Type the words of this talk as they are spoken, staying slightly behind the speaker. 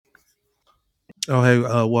Oh, hey,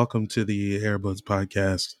 welcome to the Airbuds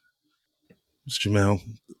podcast. It's Jamel.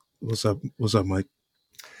 What's up? What's up, Mike?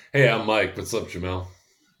 Hey, I'm Mike. What's up, Jamel?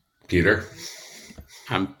 Peter.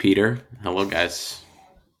 I'm Peter. Hello, guys.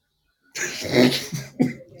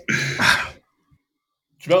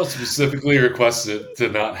 Jamel specifically requested to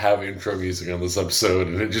not have intro music on this episode,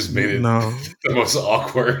 and it just made it No, the most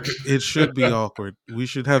awkward. it should be awkward. We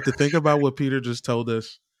should have to think about what Peter just told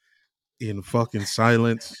us in fucking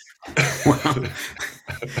silence. Well,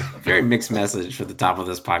 very mixed message for the top of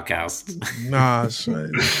this podcast. Nah,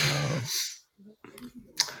 son.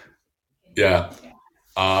 Yeah.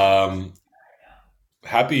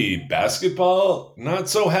 Happy basketball, not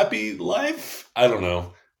so happy life. I don't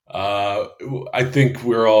know. I think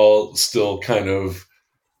we're all still kind of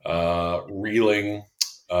reeling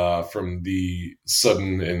from the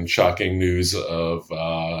sudden and shocking news of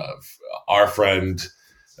our friend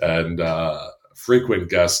and frequent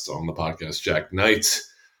guest on the podcast, Jack Knight.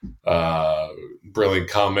 Brilliant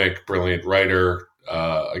comic, brilliant writer,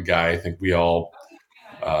 a guy I think we all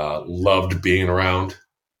loved being around.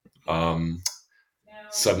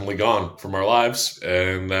 Suddenly gone from our lives,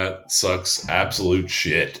 and that sucks absolute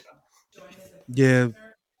shit. Yeah,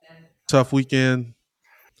 tough weekend.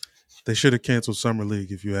 They should have canceled Summer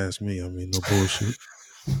League, if you ask me. I mean, no bullshit.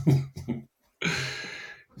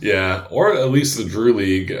 Yeah, or at least the Drew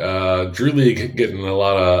League. Drew League getting a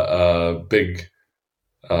lot of big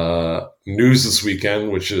news this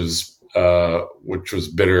weekend, which was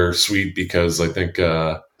bittersweet because I think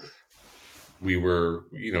we were,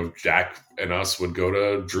 Jack and us would go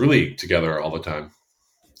to Drew League together all the time.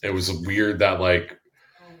 It was weird that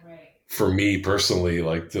for me personally,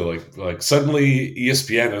 suddenly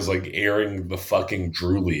ESPN is airing the fucking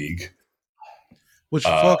Drew League. Which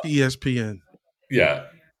fuck ESPN. Yeah.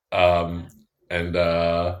 And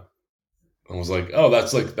I was like, oh,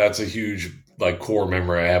 that's a huge core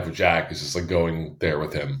memory I have with Jack. Is just going there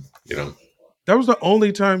with him, That was the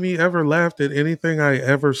only time he ever laughed at anything I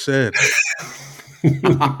ever said.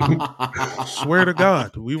 Swear to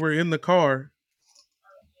God, we were in the car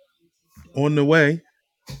on the way,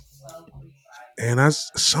 and it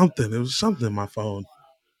was something in my phone,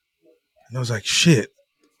 and I was like, shit,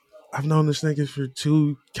 I've known this nigga for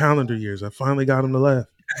 2 calendar years. I finally got him to laugh.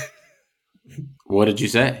 What did you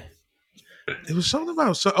say? It was something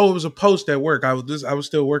about it was a post at work. I was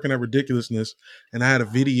still working at Ridiculousness, and I had a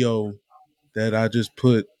video that I just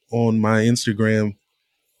put on my Instagram,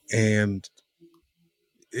 and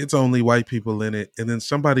it's only white people in it. And then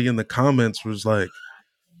somebody in the comments was like,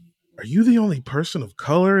 are you the only person of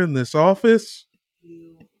color in this office?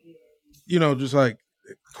 Just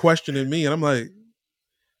questioning me. And I'm like,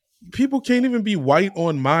 people can't even be white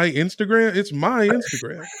on my Instagram. It's my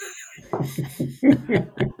Instagram.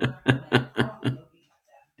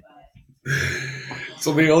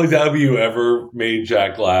 So the only time you ever made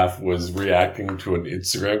Jack laugh was reacting to an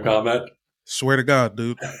Instagram comment? Swear to God,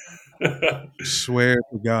 dude. Swear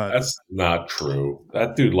to God. That's not true.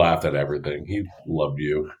 That dude laughed at everything. He loved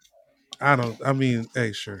you.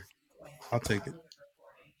 Hey, sure. I'll take it.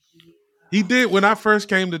 He did. When I first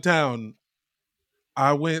came to town,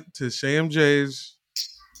 I went to Sam J's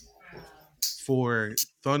for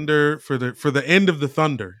Thunder, for the end of the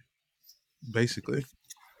Thunder, basically.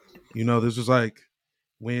 This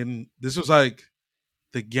was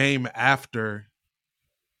the game after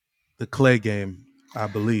the Clay game, I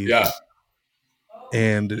believe. Yeah.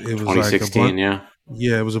 And it was 2016, yeah.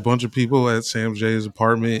 Yeah, it was a bunch of people at Sam J's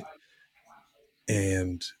apartment,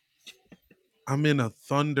 and I'm in a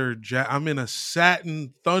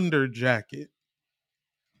satin Thunder jacket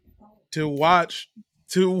to watch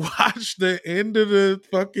the end of the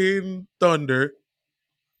fucking Thunder.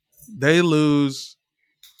 They lose,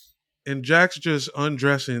 and Jack's just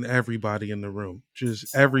undressing everybody in the room.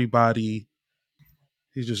 Just everybody.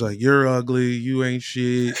 He's just like, you're ugly, you ain't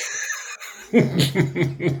shit.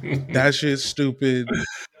 That shit's stupid.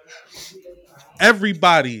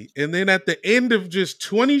 Everybody. And then at the end of just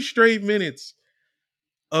 20 straight minutes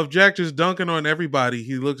of Jack just dunking on everybody,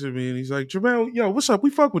 he looks at me and he's like, Jamel, yo, what's up? We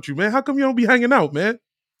fuck with you, man. How come you don't be hanging out, man?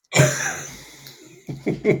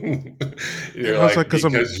 You're like,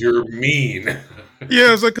 because you're mean.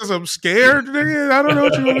 Yeah, it's like, because I'm scared, nigga. I don't know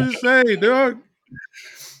what you want me to say, dog.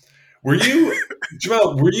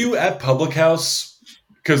 Jamel, were you at Public House?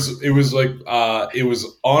 Because it was it was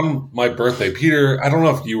on my birthday. Peter, I don't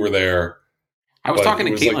know if you were there. I was talking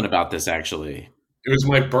to Caitlin about this, actually. It was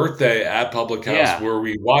my birthday at Public House where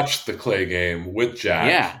we watched the Clay game with Jack.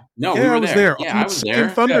 Yeah. No, we were there. Yeah, I was there.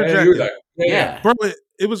 Thunder you were there. Yeah. Bro,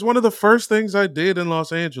 it was one of the first things I did in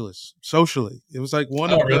Los Angeles, socially. It was like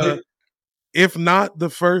one of really? If not the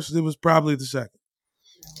first, it was probably the second.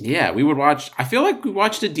 Yeah, we would watch. I feel like we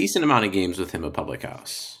watched a decent amount of games with him at Public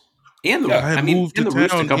House, and the I had moved to and the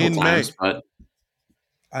Roost a town couple in times. May. But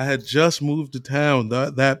I had just moved to town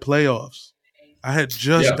that playoffs. I had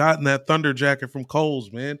just gotten that Thunder jacket from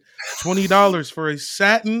Kohl's, man. $20 for a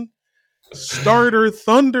satin starter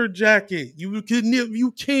Thunder jacket.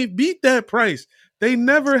 You can't beat that price. They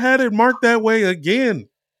never had it marked that way again.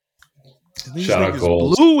 And these Shout out niggas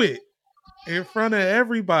Kohl's. blew it in front of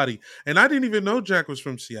everybody. And I didn't even know Jack was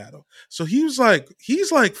from Seattle. So he's like,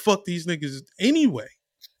 fuck these niggas anyway.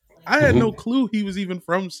 I had no clue he was even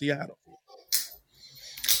from Seattle.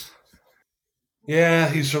 Yeah,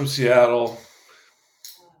 he's from Seattle.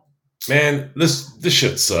 Man, this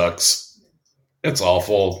shit sucks. It's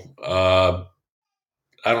awful. I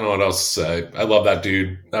don't know what else to say. I love that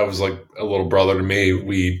dude. That was like a little brother to me.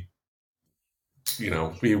 We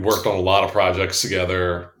worked on a lot of projects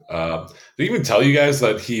together. Did I even tell you guys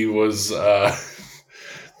that he was?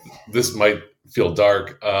 This might feel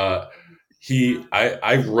dark. I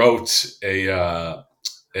wrote a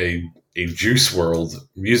Juice World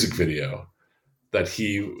music video that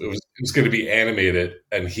it was going to be animated,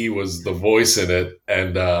 and he was the voice in it,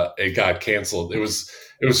 and it got canceled. It was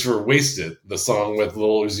for Wasted, the song with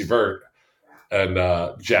Lil Uzi Vert, and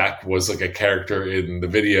Jack was like a character in the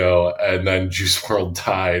video, and then Juice World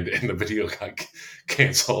died, and the video got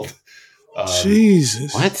canceled.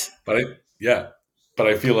 Jesus, what? But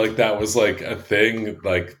I feel like that was like a thing.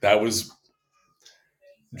 Like that was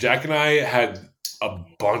Jack and I had a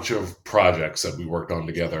bunch of projects that we worked on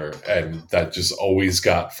together, and that just always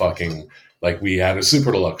got fucking, like, we had a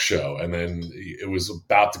Super Deluxe show, and then it was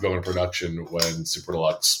about to go into production when Super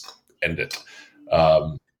Deluxe ended.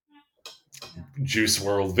 Juice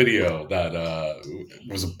World video that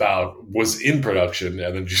was in production,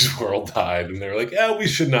 and then Juice World died, and they're like, we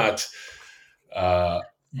should not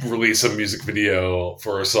release a music video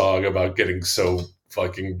for a song about getting so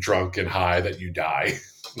fucking drunk and high that you die.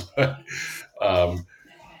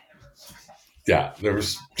 There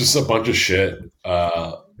was just a bunch of shit.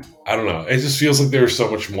 I don't know. It just feels like there was so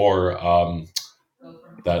much more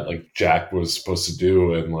that like Jack was supposed to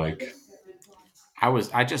do, and like I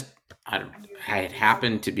had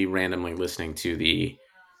happened to be randomly listening to the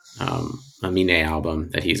Amine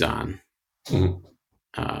album that he's on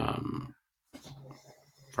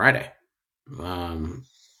Friday.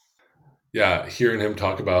 Hearing him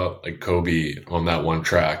talk about like Kobe on that one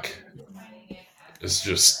track is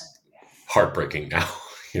just heartbreaking now,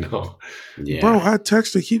 you know? Yeah. Bro, I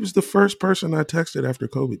texted. He was the first person I texted after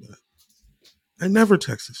Kobe died. I never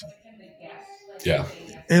texted him. Yeah.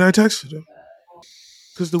 And I texted him.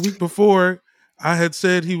 Because the week before, I had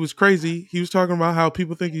said he was crazy. He was talking about how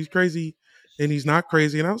people think he's crazy and he's not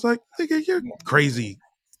crazy. And I was like, nigga, you're crazy.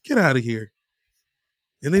 Get out of here.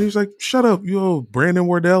 And then he was like, shut up, you old Brandon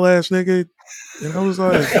Wardell ass nigga. And I was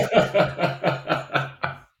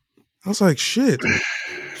like, shit.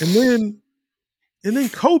 And then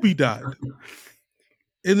Kobe died.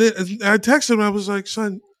 And then I texted him, I was like,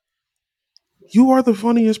 son, you are the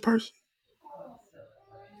funniest person.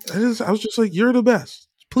 I was just like, you're the best.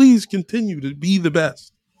 Please continue to be the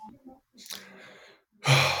best.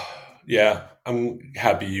 Yeah, I'm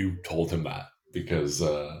happy you told him that, because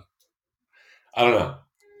I don't know.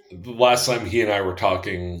 The last time he and I were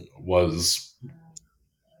talking was,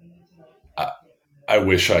 I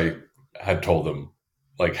wish I had told him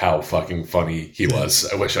like how fucking funny he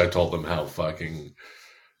was. I wish I told him how fucking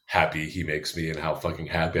happy he makes me and how fucking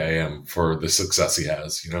happy I am for the success he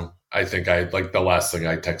has, you know? I think the last thing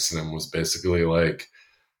I texted him was basically like,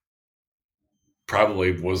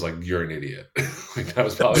 probably was like, you're an idiot. Like, that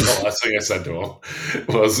was probably the last thing I said to him,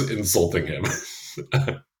 was insulting him.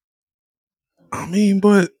 I mean,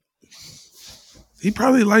 but he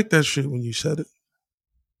probably liked that shit when you said it.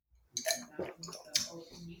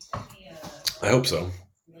 I hope so.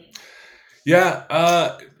 Yeah,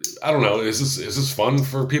 I don't know. Is this fun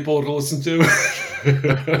for people to listen to?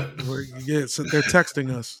 Yeah, so they're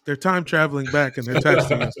texting us. They're time traveling back, and they're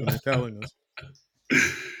texting us and they're telling us.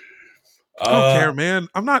 I don't care, man.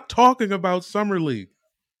 I'm not talking about Summer League.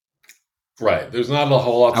 Right. There's not a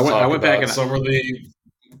whole lot to talk about. Summer League.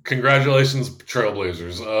 Congratulations,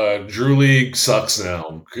 Trailblazers. Drew League sucks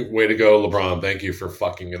now. Way to go, LeBron. Thank you for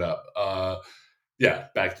fucking it up.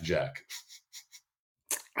 Back to Jack.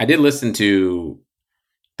 I did listen to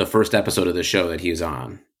the first episode of the show that he's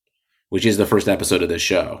on, which is the first episode of this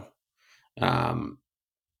show. And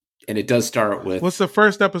it does start with... What's the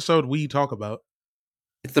first episode we talk about?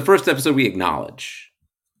 It's the first episode we acknowledge.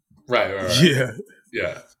 Right.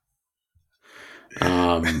 Yeah.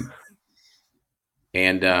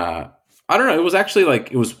 And I don't know. It was actually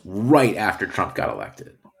like it was right after Trump got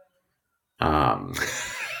elected. I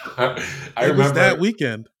It remember was that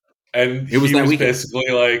weekend. and It was he that was weekend. basically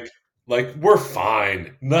like we're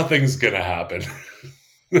fine. Nothing's gonna happen.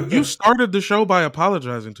 You started the show by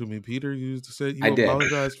apologizing to me, Peter. You said you I did.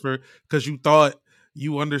 apologized because you thought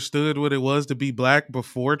you understood what it was to be black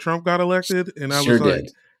before Trump got elected, and I Sure was like,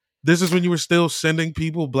 did. "This is when you were still sending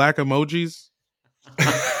people black emojis."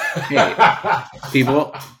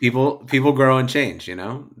 People grow and change, you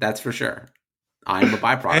know? That's for sure. I'm a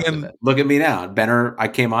byproduct of And- it. Look at me now. Benner, I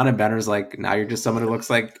came on and Benner's like, now you're just someone who looks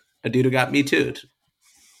like a dude who got me too'd.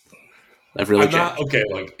 I've really I'm not changed. okay.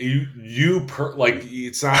 Like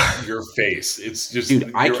it's not your face. It's just Dude,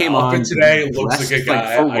 I your came outfit on today looks like dressed a like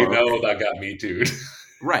guy for I work. know that got me too.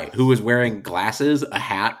 Right. Who was wearing glasses, a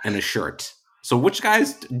hat, and a shirt. So which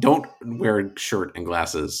guys don't wear shirt and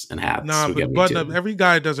glasses and hats? Nah, who but get me button too? up. Every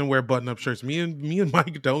guy doesn't wear button up shirts. Me and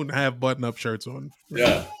Mike don't have button up shirts on.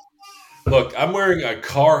 Yeah. Look, I'm wearing a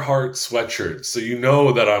Carhartt sweatshirt, so you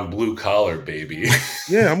know that I'm blue collar, baby.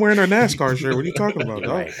 Yeah, I'm wearing a NASCAR shirt. What are you talking about,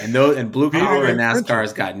 dog? Right. And blue collar and Peter-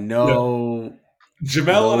 NASCAR's got no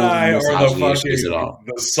Jamel and I are misogyny the issues at all.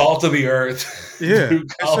 fucking the salt of the earth. Yeah, blue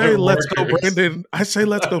I collar say let's go, workers. Brandon. I say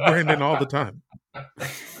let's go, Brandon, all the time.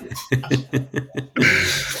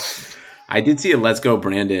 I did see a Let's Go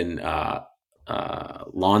Brandon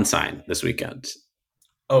lawn sign this weekend.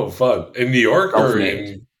 Oh, fun. In New York or Self-made.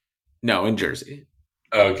 in No, in Jersey.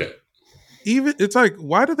 okay. Even it's like,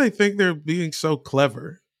 why do they think they're being so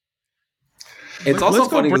clever? It's Like, also let's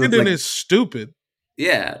go, funny 'cause it's Brandon like, is stupid.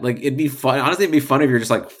 yeah, like it'd be fun. Honestly, it'd be fun if you're just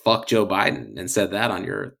like fuck Joe Biden and said that on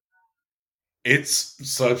your. It's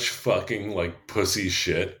such fucking like pussy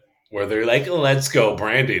shit where they're like, let's go,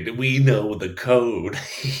 Brandon. We know the code.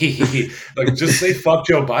 Like, just say fuck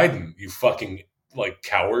Joe Biden, you fucking like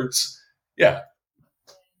cowards. Yeah.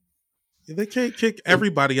 They can't kick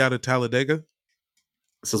everybody out of Talladega.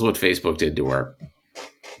 This is what Facebook did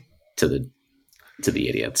to the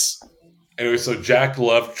idiots. Anyway, so Jack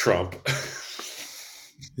loved Trump.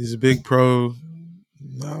 He's a big pro.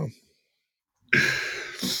 No,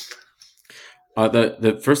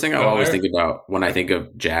 The first thing I Oh, always I- think about when I think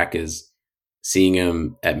of Jack is seeing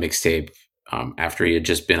him at Mixtape after he had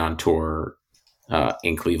just been on tour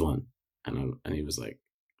in Cleveland, and he was like,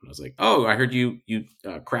 I was like, oh, I heard you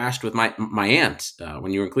crashed with my aunt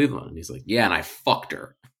when you were in Cleveland, and he's like, yeah, and I fucked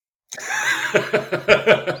her.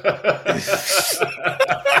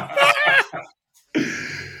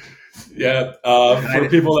 Yeah, for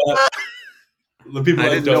people that the people I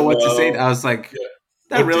that didn't don't know what to say. I was like,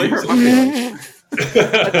 that What really do you hurt my feelings.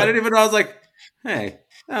 I didn't even know. I was like, hey,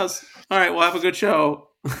 that was all right. We'll have a good show.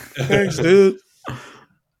 thanks, dude.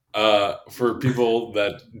 For people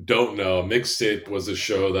that don't know, Mixtape was a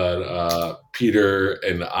show that Peter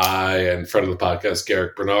and I and friend of the podcast,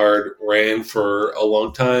 Garrick Bernard, ran for a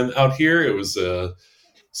long time out here. It was a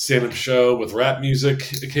stand-up show with rap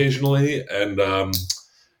music occasionally, and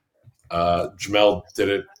Jamel did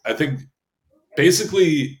it. I think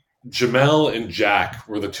basically Jamel and Jack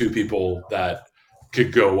were the two people that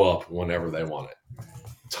could go up whenever they wanted.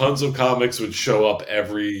 Tons of comics would show up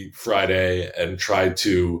every Friday and try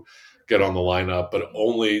to get on the lineup, but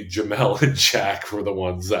only Jamel and Jack were the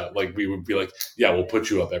ones that like we would be like, yeah, we'll put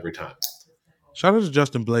you up every time. Shout out to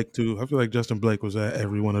Justin Blake too. I feel like Justin Blake was at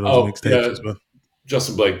every one of those Oh, mixtapes yeah. as well.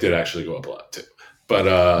 Justin Blake did actually go up a lot too, but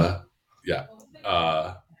yeah.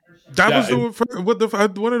 That Yeah, was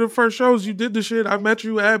one of the first shows you did the shit. I met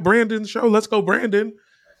you at Brandon's show. Let's go, Brandon.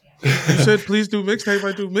 You said, please do mixtape.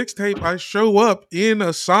 I do mixtape. I show up in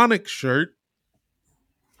a Sonic shirt.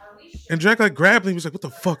 And Jack like grabbed me. He was like, what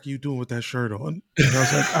the fuck are you doing with that shirt on? And I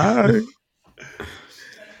was like, all right.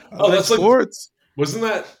 Oh, that's like- sports. Wasn't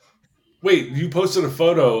that? Wait, you posted a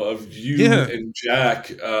photo of you Yeah. and Jack.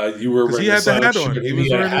 You were 'Cause wearing he had a the Sonic hat shirt on. and He he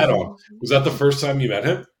was had a wearing hat his- on. Was that the first time you met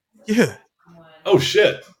him? Yeah. Oh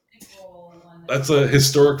shit, that's a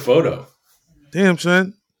historic photo. Damn,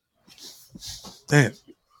 son. Damn.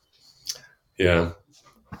 Yeah.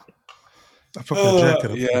 I fucking Jack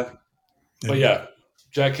it up. Yeah. But yeah,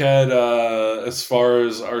 Jack had, as far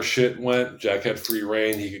as our shit went, Jack had free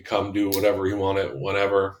reign. He could come do whatever he wanted,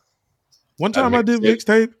 whenever. One time I did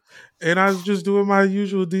mixtape. mixtape and I was just doing my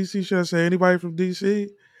usual DC shit. I say, anybody from DC?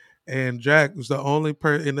 And Jack was the only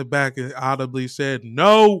person in the back and audibly said,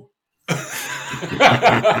 no.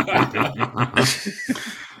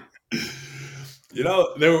 You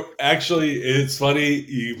know, it's funny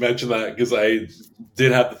you mentioned that because I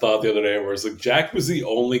did have the thought the other day where it's like Jack was the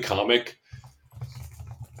only comic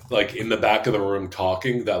like in the back of the room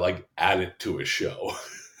talking that like added to his show.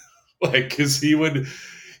 Like, because he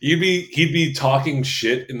he'd be talking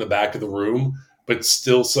shit in the back of the room, but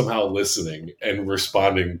still somehow listening and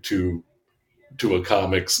responding to a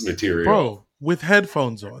comic's material. Bro, with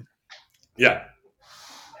headphones on. Yeah.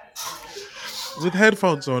 With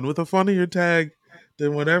headphones on, with a funnier tag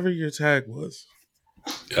than whatever your tag was.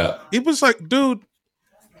 Yeah. It was like, dude,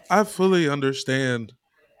 I fully understand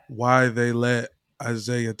why they let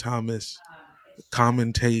Isaiah Thomas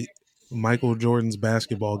commentate Michael Jordan's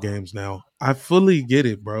basketball games now. I fully get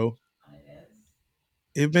it, bro.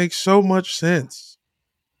 It makes so much sense.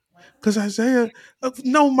 Because Isaiah,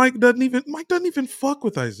 Mike doesn't even fuck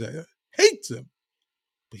with Isaiah. Hates him.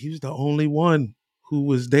 But he was the only one who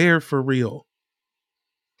was there for real.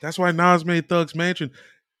 That's why Nas made Thug's Mansion.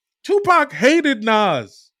 Tupac hated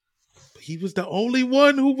Nas. But he was the only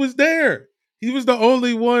one who was there. He was the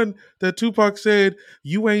only one that Tupac said,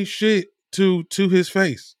 you ain't shit to his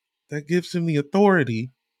face. That gives him the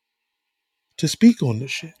authority to speak on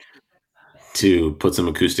this shit. To put some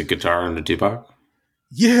acoustic guitar into Tupac?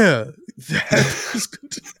 Yeah. That was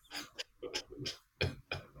good.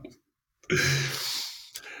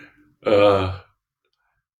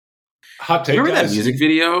 Hot take, remember guys? that music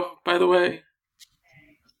video, by the way?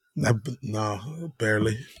 No,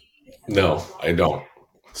 barely. No, I don't.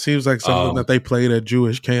 Seems like something that they played at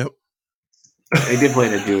Jewish camp. They did play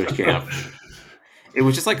at a Jewish camp. It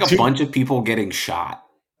was just like a bunch of people getting shot.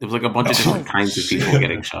 There was like a bunch of different kinds of people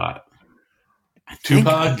getting shot.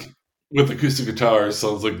 Tupac with acoustic guitar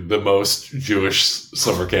sounds like the most Jewish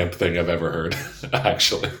summer camp thing I've ever heard,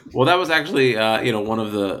 actually. Well, that was actually one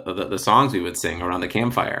of the songs we would sing around the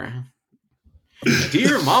campfire.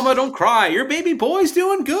 Dear mama, don't cry. Your baby boy's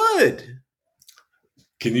doing good.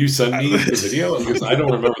 Can you send me the video? Because I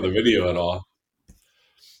don't remember the video at all.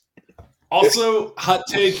 Also, hot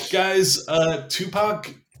take, guys.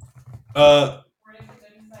 Tupac,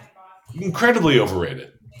 incredibly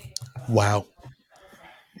overrated. Wow.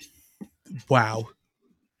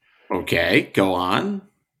 Okay, go on.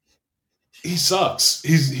 He sucks.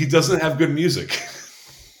 He doesn't have good music.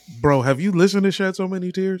 Bro, have you listened to Shed So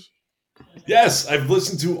Many Tears? Yes, I've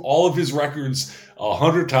listened to all of his records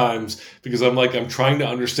 100 times because I'm trying to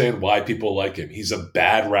understand why people like him. He's a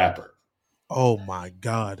bad rapper. Oh my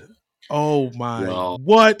God. Oh my. Well,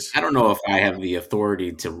 what? I don't know if I have the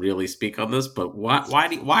authority to really speak on this, but why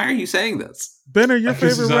are you saying this? Ben, your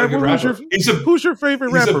favorite rapper? Who's your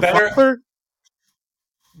favorite rapper? Father?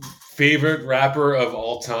 Favorite rapper of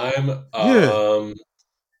all time? Yeah.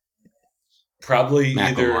 Probably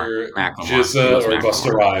either GZA or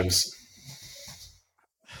Busta Rhymes.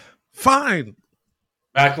 Fine.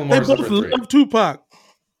 Macklemore's they both love Tupac.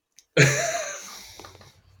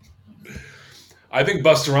 I think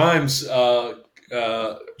Busta Rhymes,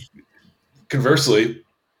 conversely,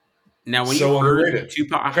 now when so you heard underrated.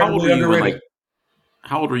 Tupac, how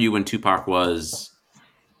old were you when Tupac was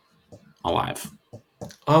alive?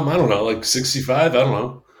 I don't know, like 65. I don't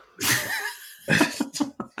know.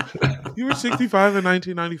 You were 65 in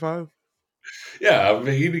 1995. Yeah, I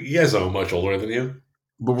mean, he guys are much older than you.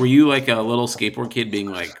 But were you like a little skateboard kid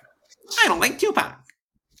being like, I don't like Tupac?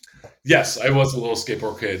 Yes, I was a little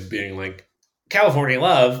skateboard kid being like, California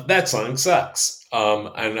Love, that song sucks.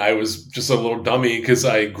 And I was just a little dummy because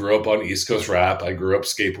I grew up on East Coast rap. I grew up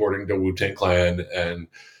skateboarding to Wu-Tang Clan and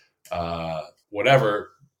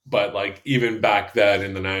whatever. But like even back then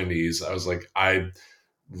in the 90s, I was like, I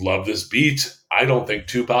love this beat. I don't think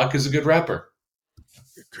Tupac is a good rapper.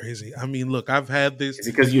 You're crazy. I mean, look, I've had this. Is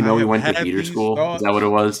it because you know he went to theater school? Thoughts. Is that what it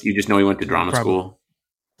was? You just know he went to drama school?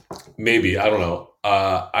 Maybe. I don't know.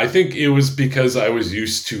 I think it was because I was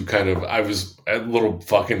used to I was a little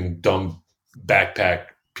fucking dumb backpack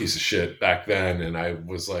piece of shit back then. And I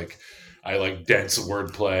was like, I like dense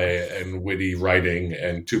wordplay and witty writing,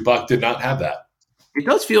 and Tupac did not have that. It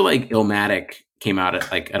does feel like Illmatic came out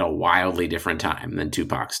at a wildly different time than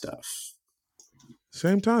Tupac stuff.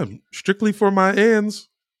 Same time. Strictly for my ends.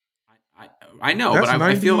 I know, but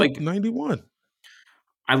I feel like 91.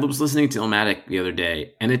 I was listening to Illmatic the other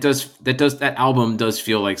day, and that album does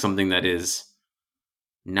feel like something that is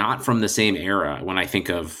not from the same era when I think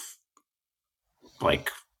of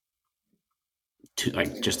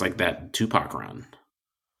just like that Tupac run.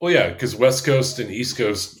 Well, yeah, because West Coast and East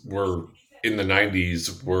Coast were in the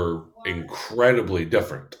 90s were incredibly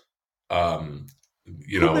different. Who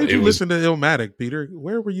made you listen to Illmatic, Peter?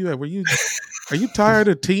 Where were you at? Are you tired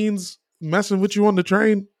of teens messing with you on the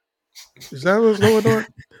train? Is that what's going on?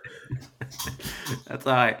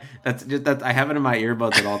 I have it in my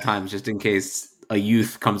earbuds at all times, just in case a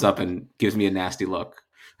youth comes up and gives me a nasty look.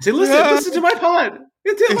 I say, listen to my pod.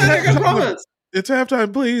 It's Illmatic, I promise. It's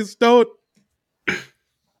halftime, please don't.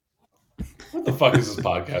 What the fuck is this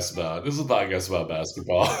podcast about? This is a podcast about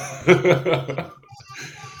basketball.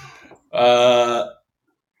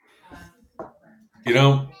 You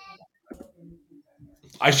know,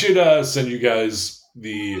 I should send you guys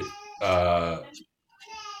the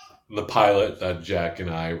pilot that Jack and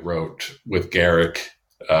I wrote with Garrick.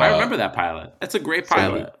 I remember that pilot. That's a great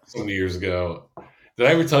pilot. So many years ago. Did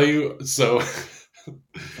I ever tell you? So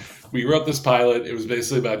we wrote this pilot. It was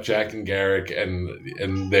basically about Jack and Garrick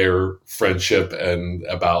and their friendship and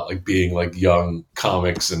about like being like young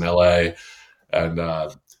comics in LA. And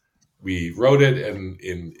we wrote it, and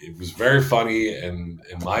it was very funny, and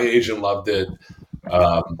my agent loved it.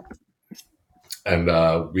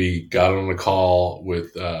 And we got on a call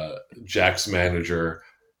with Jack's manager,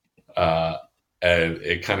 and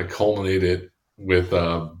it kind of culminated with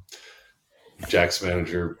Jack's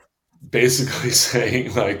manager basically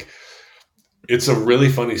saying, like, it's a really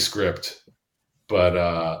funny script,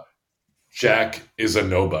 but Jack is a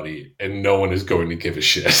nobody, and no one is going to give a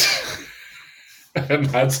shit. And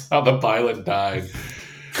that's how the pilot died.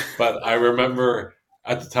 But I remember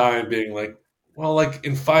at the time being like, well, like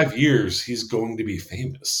in 5 years, he's going to be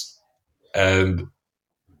famous. And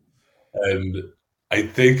I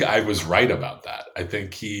think I was right about that. I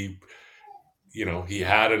think he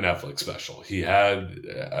had a Netflix special. He had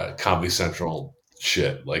a Comedy Central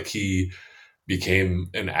shit. Like, he became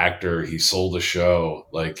an actor. He sold a show.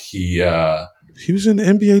 Like, he was in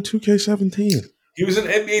NBA 2K17. He was in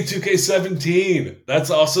NBA 2K17. That's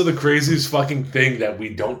also the craziest fucking thing that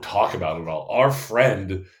we don't talk about at all. Our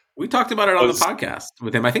friend... We talked about it on the podcast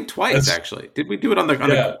with him, I think twice, actually. Did we do it on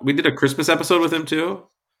the we did a Christmas episode with him, too?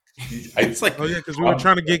 It's like... Oh, yeah, because we were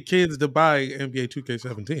trying to get kids to buy NBA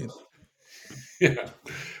 2K17. Yeah.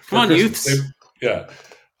 Come on, youths. Yeah.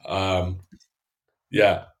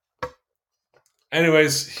 Yeah.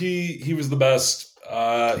 Anyways, he was the best.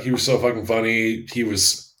 He was so fucking funny. He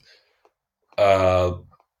was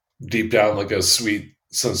deep down like a sweet,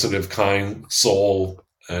 sensitive, kind soul,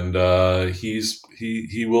 and he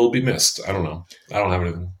will be missed. I don't know. I don't have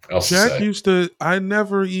anything else to say. Jack I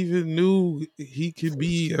never even knew he could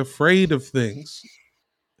be afraid of things.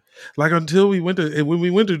 Like, until when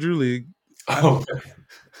we went to Drew League,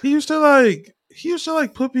 he used to like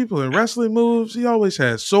put people in wrestling moves. He always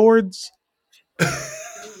had swords.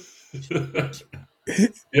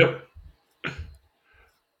 Yep.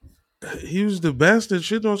 He was the best at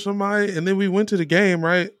shit on somebody. And then we went to the game,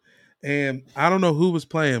 right? And I don't know who was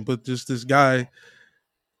playing, but just this guy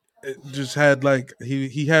just had like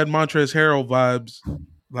he had Montrezl Harrell vibes.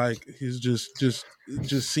 Like, he's just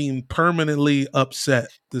seemed permanently upset.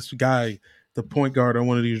 This guy, the point guard on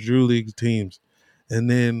one of these Drew League teams. And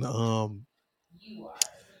then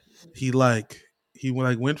he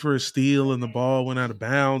went for a steal and the ball went out of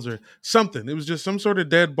bounds or something. It was just some sort of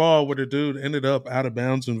dead ball where the dude ended up out of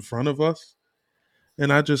bounds in front of us.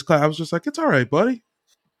 And I was just like, it's all right, buddy.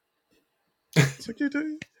 It's like,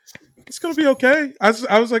 it's going to be okay. I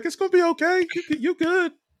was like, it's going to be okay. You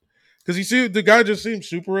good. Because the guy just seemed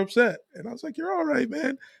super upset. And I was like, you're all right,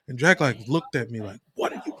 man. And Jack like looked at me like,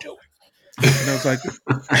 what are you doing? And I was like,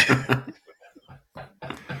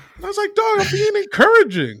 dog, I'm being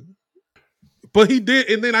encouraging. But he did,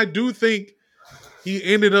 and then I do think he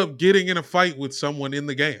ended up getting in a fight with someone in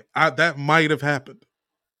the game. That might have happened.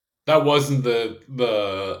 That wasn't the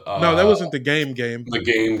no, that wasn't the game.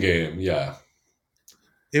 The game, yeah.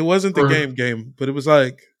 It wasn't the game, but it was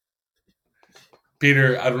like,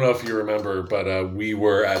 Peter, I don't know if you remember, but we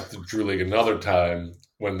were at the Drew League another time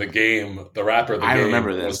when the rapper I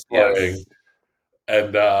remember this. was playing,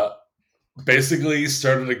 and basically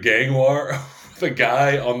started a gang war with a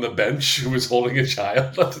guy on the bench who was holding a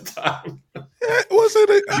child at the time. Was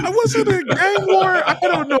it a gang war? I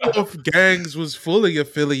don't know if gangs was fully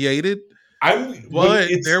affiliated. But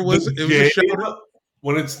it was a show.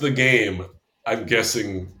 When it's the game, I'm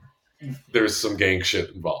guessing there's some gang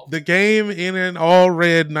shit involved. The game in an all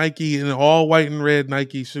red Nike, in an all white and red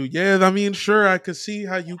Nike suit. Yeah, I mean, sure, I could see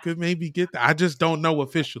how you could maybe get that. I just don't know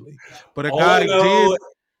officially. But a guy did.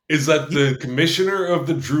 Is that the commissioner of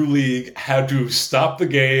the Drew League had to stop the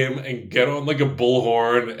game and get on like a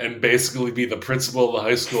bullhorn and basically be the principal of the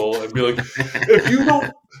high school and be like,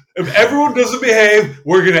 if everyone doesn't behave,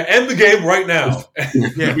 we're going to end the game right now.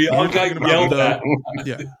 Yeah, we all got yelled at.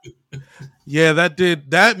 Yeah. Yeah,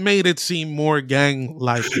 that made it seem more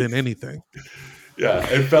gang-like than anything. Yeah,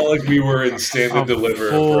 it felt like we were in Stand and Deliver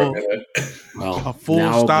for a minute. Well, a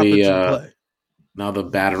full stoppage and play. Now the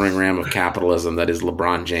battering ram of capitalism that is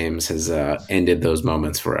LeBron James has ended those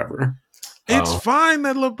moments forever. It's fine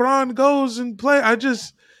that LeBron goes and play.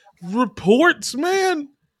 Reports, man.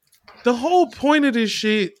 The whole point of this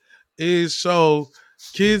shit is so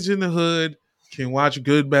kids in the hood can watch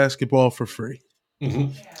good basketball for free.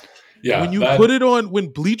 Mm-hmm. Yeah, when you put it on, when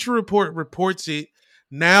Bleacher Report reports it,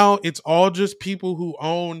 now it's all just people who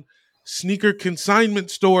own sneaker consignment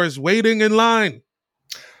stores waiting in line.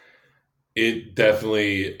 It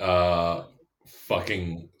definitely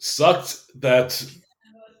fucking sucked that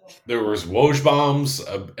there was Woj bombs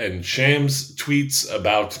and Shams tweets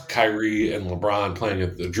about Kyrie and LeBron playing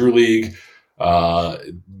at the Drew League.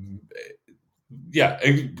 Yeah,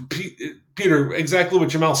 Peter, exactly what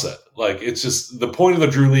Jamel said. Like, it's just the point of the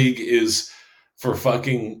Drew League is for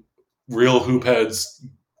fucking real hoop heads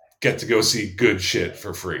get to go see good shit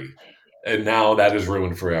for free. And now that is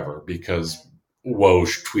ruined forever because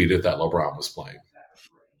Woj tweeted that LeBron was playing.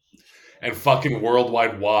 And fucking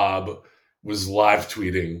Worldwide Wob was live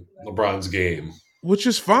tweeting LeBron's game. Which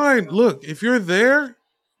is fine. Look, if you're there,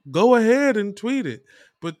 go ahead and tweet it.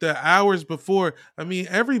 But the hours before, I mean,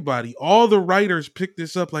 everybody, all the writers picked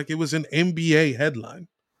this up like it was an NBA headline.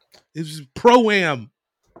 It was Pro-Am.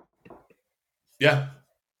 Yeah.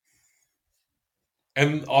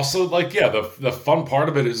 And also, like, yeah, the fun part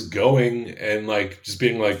of it is going and, like, just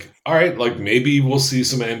being like, all right, like, maybe we'll see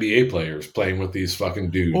some NBA players playing with these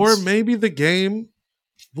fucking dudes. Or maybe the game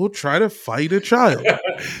will try to fight a child. Yeah,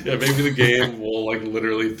 maybe the game will, like,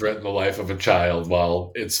 literally threaten the life of a child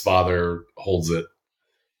while its father holds it.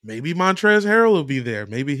 Maybe Montrezl Harrell will be there.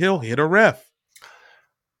 Maybe he'll hit a ref.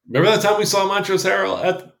 Remember that time we saw Montrezl Harrell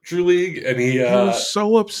at Drew League? And he was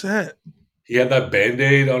so upset. He had that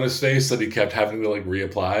Band-Aid on his face that he kept having to, like,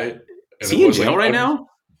 reapply. Is he in jail right now?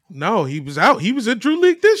 No, he was out. He was at Drew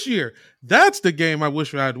League this year. That's the game I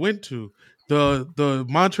wish I'd went to. The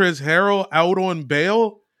Montrezl Harrell out on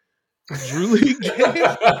bail Drew League game.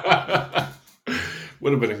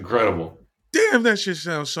 Would have been incredible. Damn, that shit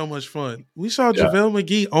sounds so much fun. We saw JaVale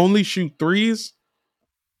McGee only shoot threes.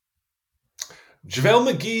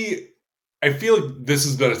 JaVale McGee, I feel like this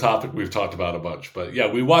has been a topic we've talked about a bunch, but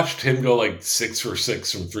yeah, we watched him go like 6 for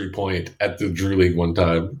 6 from 3-point at the Drew League one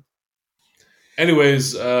time.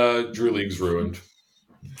 Anyways, Drew League's ruined.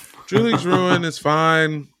 Drew League's ruined. It's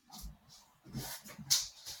fine.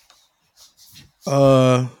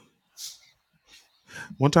 One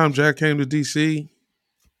time Jack came to DC.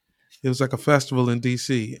 It was like a festival in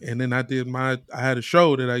DC. And then I had a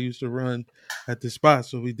show that I used to run at this spot.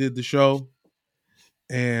 So we did the show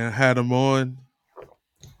and had him on.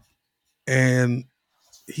 And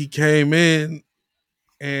he came in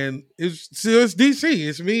and it's DC.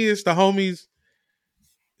 It's me, it's the homies.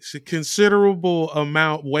 It's a considerable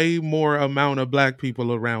amount, way more amount of black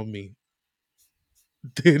people around me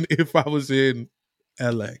than if I was in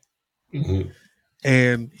LA. Mm-hmm.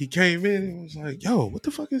 And he came in and was like, yo, what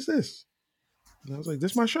the fuck is this? And I was like,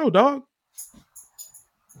 this my show, dog.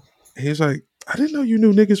 And he was like, I didn't know you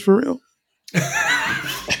knew niggas for real.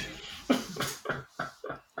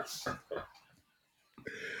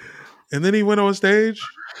 And then he went on stage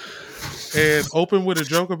and opened with a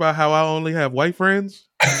joke about how I only have white friends.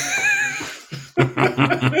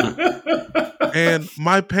 And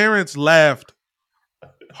my parents laughed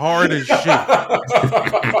hard as shit.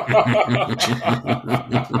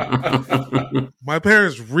 My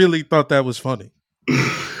parents really thought that was funny.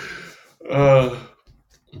 But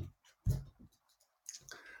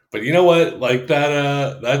you know what? Like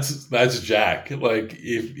that's Jack. Like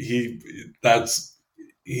he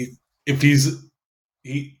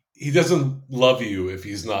doesn't love you if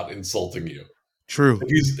he's not insulting you. True.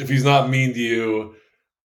 If he's not mean to you.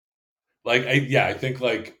 Like I think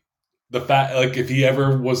like the fact, like, if he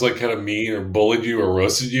ever was like kind of mean or bullied you or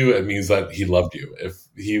roasted you, it means that he loved you. If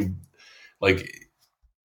he, like,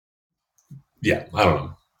 yeah, I don't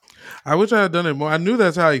know. I wish I had done it more. I knew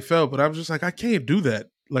that's how he felt, but I was just like, I can't do that.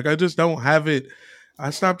 Like, I just don't have it. I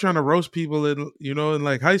stopped trying to roast people in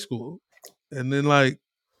like high school, and then like,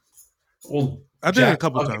 well, I did it a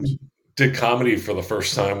couple times. Did comedy for the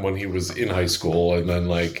first time when he was in high school, and then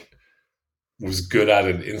like was good at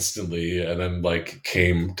it instantly, and then like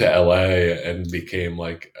came to LA and became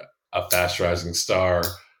like a fast rising star.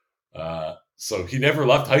 So he never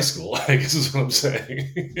left high school, I guess is what I'm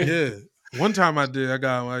saying. Yeah. One time I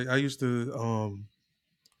used to,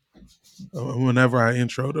 whenever I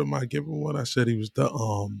introed him, I give him one. I said he was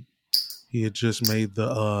he had just made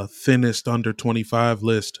the thinnest under 25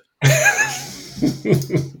 list.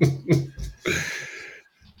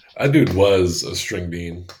 That dude was a string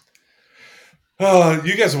bean.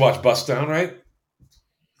 You guys watch Bust Down, right?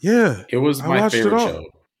 Yeah. It was my favorite show.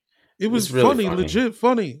 It was really funny, legit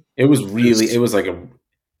funny. It was a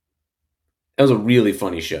really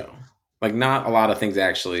funny show. Like, not a lot of things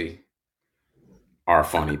actually are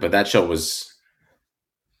funny, but that show was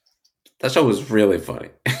That show was really funny.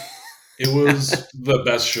 It was the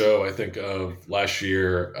best show, I think, of last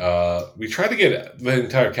year. We tried to get the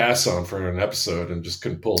entire cast on for an episode and just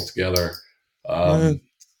couldn't pull it together. Man,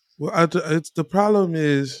 well, it's the problem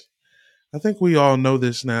is, I think we all know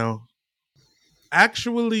this now.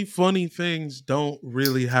 Actually, funny things don't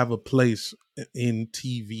really have a place in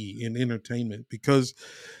TV, in entertainment, because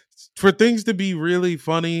for things to be really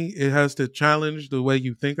funny, it has to challenge the way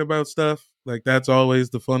you think about stuff. Like that's always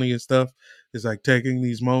the funniest stuff. Is like taking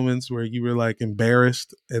these moments where you were like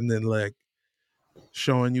embarrassed and then like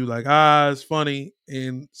showing you like, it's funny.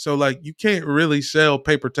 And so like you can't really sell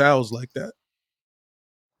paper towels like that.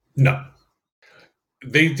 No.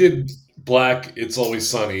 They did Black, It's Always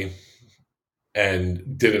Sunny,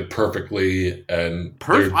 and did it perfectly. And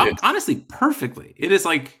honestly, perfectly. It is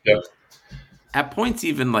like, yep. At points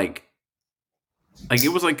even like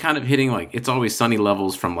it was like kind of hitting like It's Always Sunny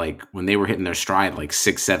levels from like when they were hitting their stride like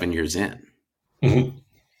 6-7 years in. Mm-hmm.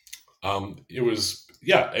 It was,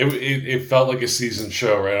 it felt like a seasoned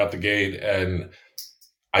show right out the gate. And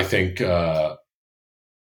I think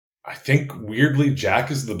weirdly Jack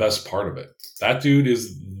is the best part of it. That dude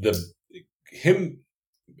is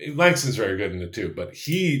Langston's very good in it too, but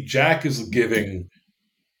Jack is giving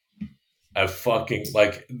a fucking,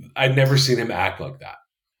 like, I've never seen him act like that.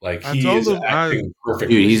 Like he is acting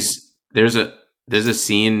perfectly. Dude, there's a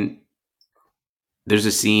scene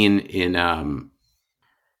in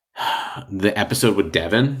the episode with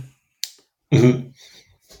Devin, mm-hmm.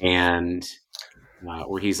 and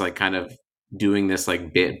where he's like kind of doing this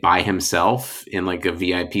like bit by himself in like a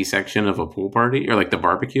VIP section of a pool party or like the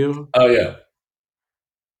barbecue. Oh yeah,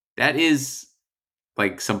 that is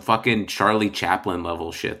like some fucking Charlie Chaplin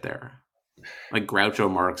level shit there, like Groucho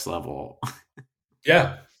Marx level.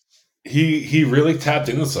 Yeah. He really tapped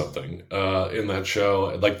into something in that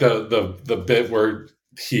show, like the bit where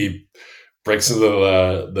he breaks into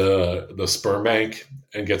the sperm bank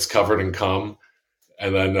and gets covered in cum,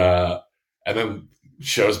 and then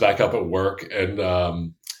shows back up at work,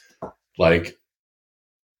 and like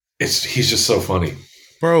he's just so funny,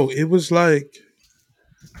 bro. It was like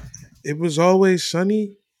It Was Always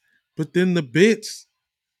Sunny, but then the bits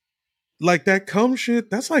like that cum shit,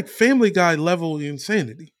 that's like Family Guy level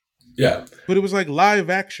insanity. Yeah. But it was like live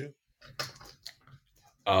action.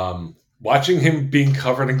 Watching him being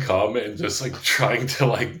covered in cum and just like trying to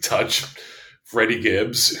like touch Freddie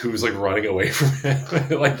Gibbs, who's like running away from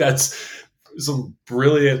him. Like that's some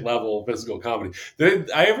brilliant level of physical comedy. Did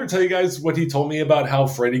I ever tell you guys what he told me about how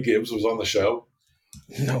Freddie Gibbs was on the show?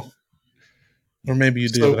 No. Or maybe you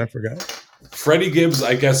did, but I forgot. Freddie Gibbs,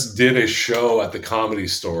 I guess, did a show at the Comedy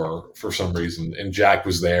Store for some reason, and Jack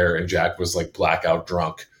was there, and Jack was like blackout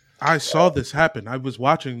drunk. I saw this happen. I was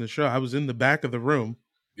watching the show. I was in the back of the room.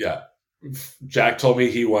 Yeah. Jack told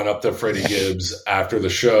me he went up to Freddie Gibbs after the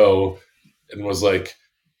show and was like,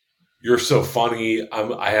 "You're so funny.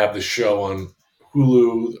 I have the show on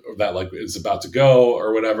Hulu that like is about to go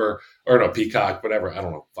or whatever, or no, Peacock, whatever. I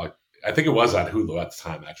don't know. Fuck. I think it was on Hulu at the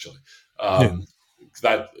time, actually.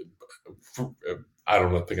 That I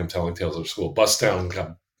don't think I'm telling tales of school.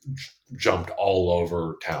 Bustown jumped all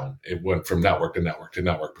over town. It went from network to network to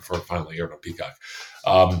network before it finally aired on Peacock.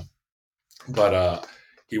 But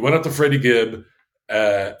he went up to Freddie Gibbs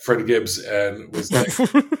and was like,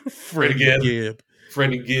 Freddie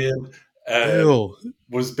Gibb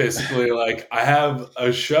was basically like, I have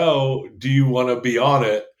a show. Do you want to be on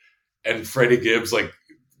it? And Freddie Gibbs like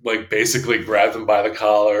basically grabbed him by the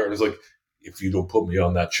collar and was like, if you don't put me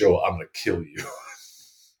on that show, I'm going to kill you.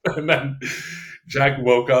 And then Jack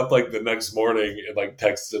woke up like the next morning and like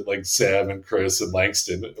texted like Sam and Chris and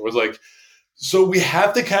Langston. It was like, so we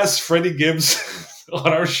have to cast Freddie Gibbs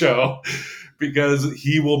on our show because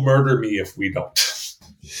he will murder me if we don't.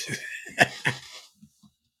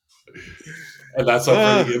 And that's how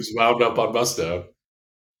Freddie Gibbs wound up on Bustown.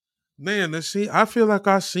 Man, I feel like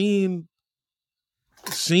I've seen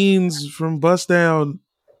scenes from Bustown.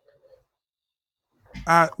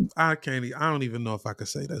 I don't even know if I could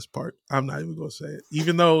say this part. I'm not even gonna say it.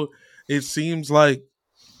 Even though it seems like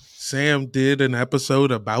Sam did an episode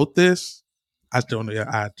about this, I don't know.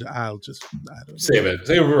 I don't know. Save it.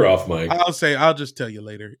 Save it. We're off, Mike. I'll just tell you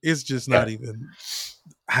later. It's just not even.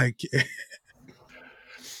 I can't.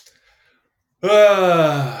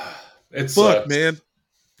 It's fuck, man.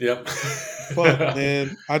 Yep. Fuck,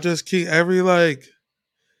 man. I just keep every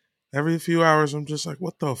few hours. I'm just like,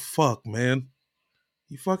 what the fuck, man?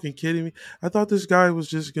 You fucking kidding me? I thought this guy was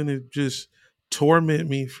just gonna just torment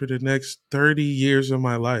me for the next 30 years of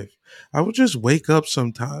my life. I would just wake up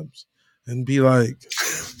sometimes and be like,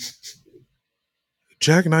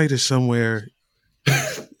 Jack Knight is somewhere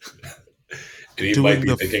And he doing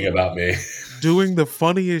might be thinking about me. doing the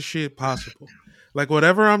funniest shit possible. Like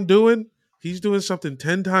whatever I'm doing, he's doing something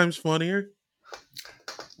 10 times funnier.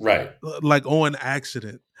 Right. Like on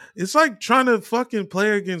accident. It's like trying to fucking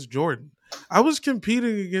play against Jordan. I was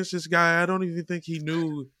competing against this guy. I don't even think he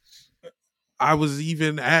knew I was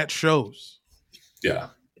even at shows. Yeah.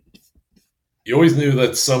 You always knew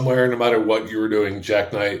that somewhere, no matter what you were doing,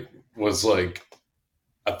 Jack Knight was like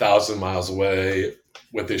 1,000 miles away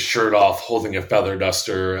with his shirt off, holding a feather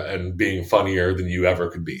duster and being funnier than you ever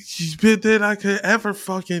could be. Than I could ever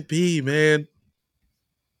fucking be, man.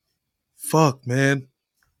 Fuck, man.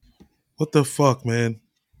 What the fuck, man?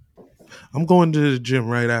 I'm going to the gym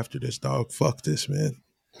right after this, dog. Fuck this, man.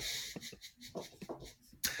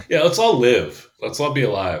 Yeah, let's all live. Let's all be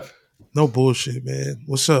alive. No bullshit, man.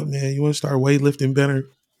 What's up, man? You want to start weightlifting better?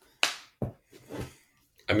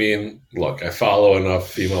 I mean, look, I follow enough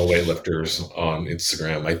female weightlifters on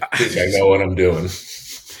Instagram. I think I know what I'm doing.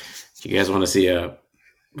 Do you guys want to see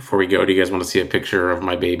before we go, do you guys want to see a picture of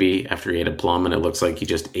my baby after he ate a plum and it looks like he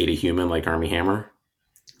just ate a human like Armie Hammer?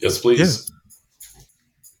 Yes, please.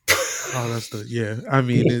 Yeah. Oh, that's I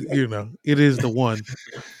mean, it is the one.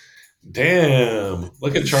 Damn.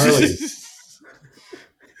 Look at Charlie.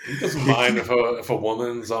 He doesn't mind if a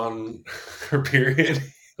woman's on her period.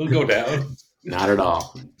 He'll go down. Not at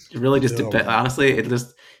all. It really just depends. Honestly,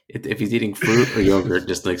 if he's eating fruit or yogurt,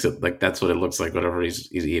 just makes it like that's what it looks like. Whatever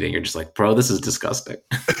he's eating, you're just like, bro, this is disgusting.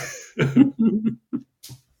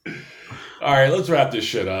 All right, let's wrap this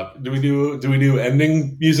shit up. Do we do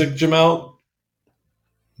ending music, Jamal?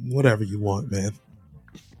 Whatever you want, man.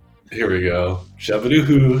 Here we go.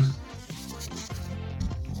 Shabadoo-hoo.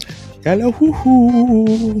 Hello, hoo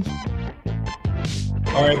hoo.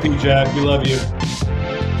 R.I.P. Jack. We love you.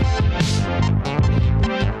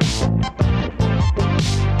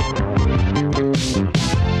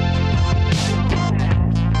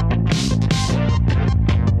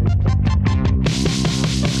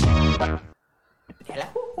 Hello.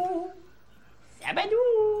 Sabadoo.